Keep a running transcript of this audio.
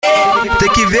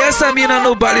que ver essa mina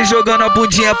no baile jogando a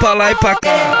bundinha pra lá e pra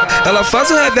cá. Ela faz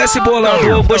o reverse bolado,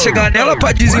 eu vou chegar nela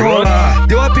pra desenrolar.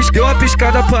 Deu uma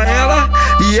piscada pra ela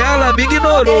e ela me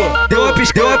ignorou. Deu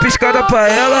uma piscada pra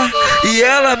ela e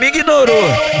ela me ignorou.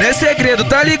 Não é segredo,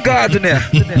 tá ligado, né?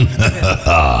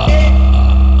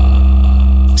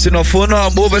 Se não for no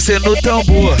amor, vai ser no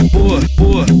tambor.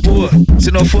 Se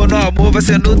não for no amor, vai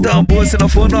ser no tambor. Se não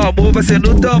for no amor, vai ser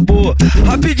no tambor.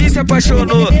 Rapidinho se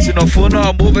apaixonou. Se não for no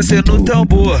amor, vai ser no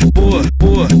tambor.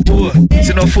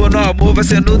 Se não for no amor, vai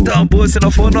ser no tambor. Se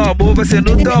não for no amor, vai ser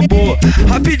no tambor.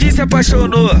 Rapidinho se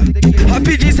apaixonou.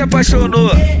 Rapidinho se apaixonou.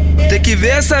 Tem que ver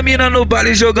essa mina no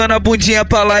baile jogando a bundinha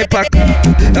pra lá e pra cá.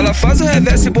 Ela faz o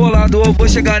reverse bolado, eu vou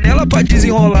chegar nela pra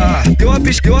desenrolar. Deu uma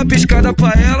piscada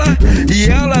pra ela e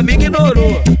ela me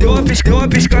ignorou. Deu uma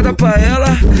piscada pra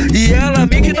ela e ela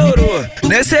me ignorou.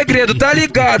 Não é segredo, tá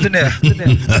ligado, né?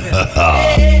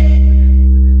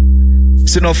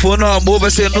 Se não for no amor,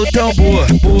 vai ser no tambor.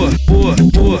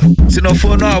 Se não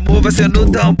for no amor, vai ser no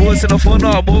tambor. Se não for no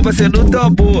amor, vai ser no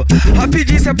tambor.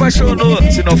 Rapidinho se apaixonou.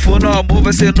 Se não for no amor,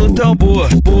 vai ser no tambor.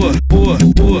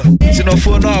 Se não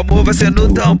for no amor, vai ser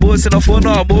no tambor. Se não for no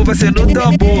amor, vai ser no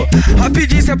tambor.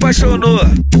 Rapidinho se apaixonou.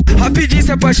 Rapidinho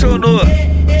se apaixonou.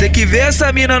 Tem que ver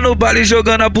essa mina no baile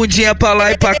jogando a bundinha pra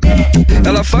lá e pra cá.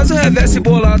 Ela faz o reverse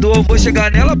bolado, eu vou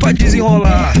chegar nela pra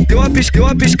desenrolar. Deu uma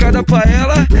piscada pra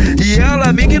ela e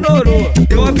ela me ignorou.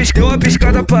 Deu uma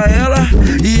piscada pra ela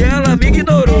e ela me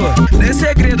ignorou. Não é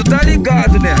segredo, tá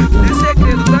ligado, né? Não é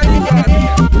segredo, tá ligado,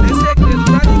 né?